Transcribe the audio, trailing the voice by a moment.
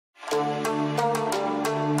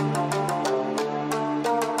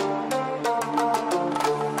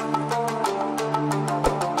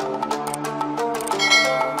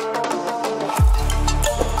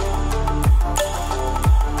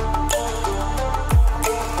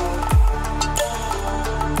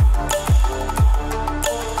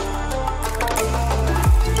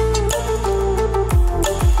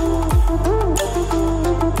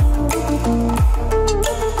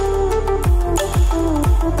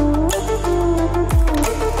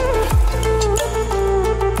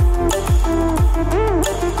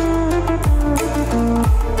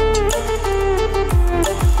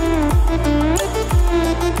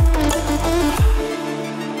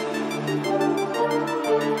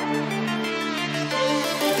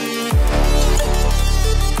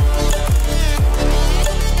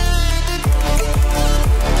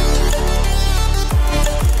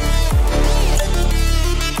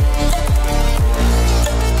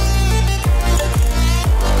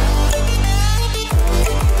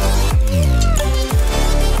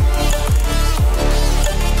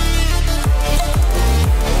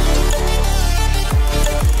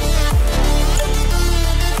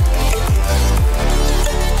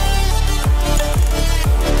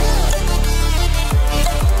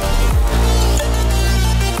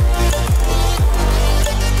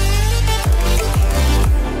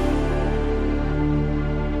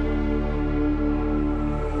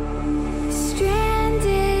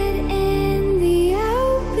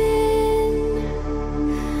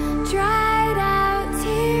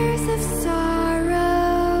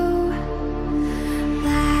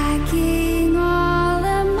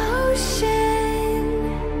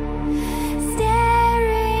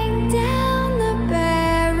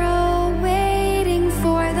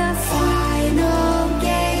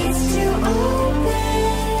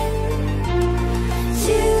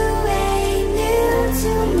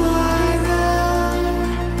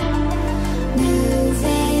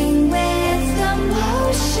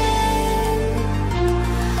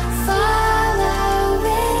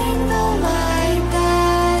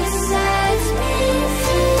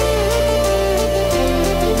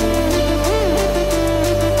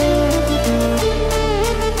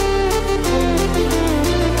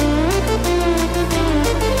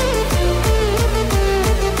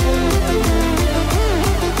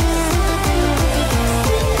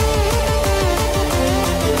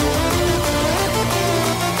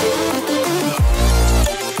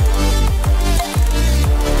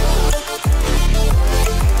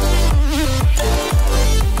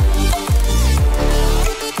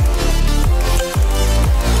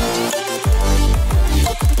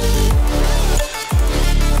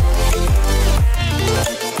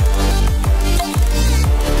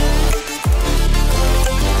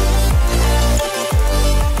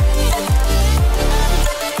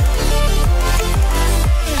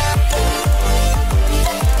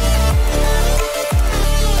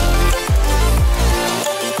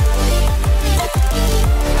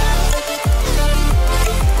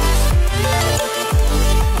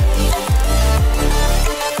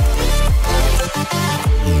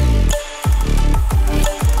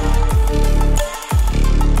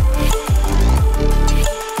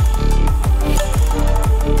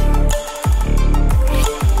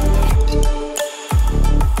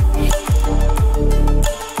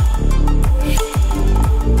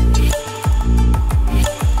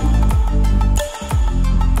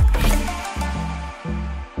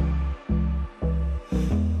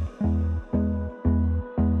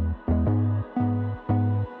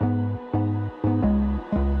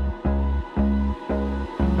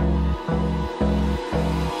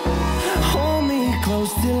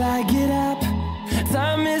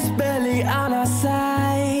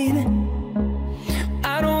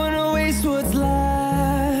waste what's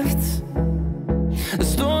left. The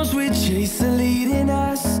storms we chase are leading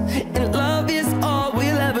us, and love is all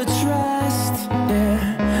we'll ever trust.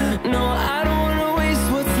 Yeah, no, I don't wanna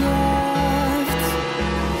waste what's left.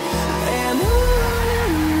 And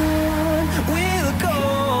on we'll go,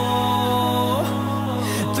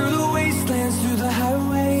 through the wastelands, through the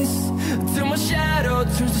highways, till my shadow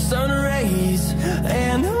turns to sun rays.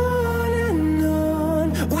 And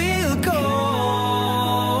on we'll go,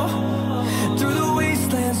 through the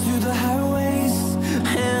wastelands, through the highways,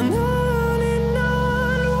 and on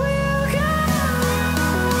we'll go.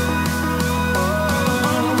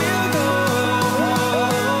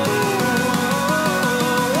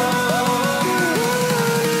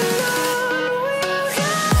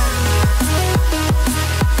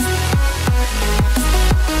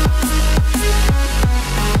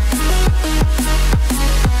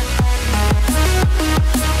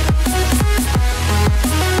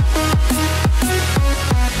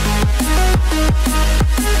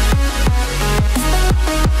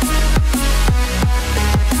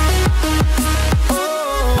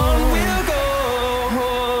 On we'll go.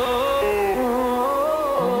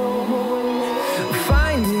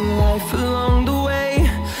 Finding life along the way,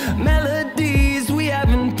 melodies we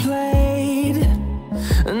haven't played.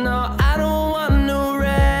 No, I don't want no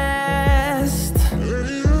rest.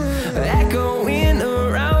 Echoing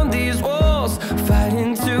around these walls,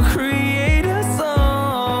 fighting to create a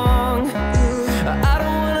song. I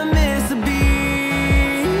don't wanna miss a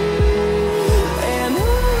beat. And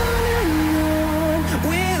on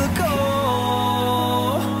we'll go,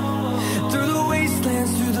 through the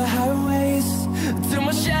wastelands, through the highways, till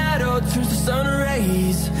my shadow turns to sun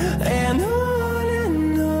rays. And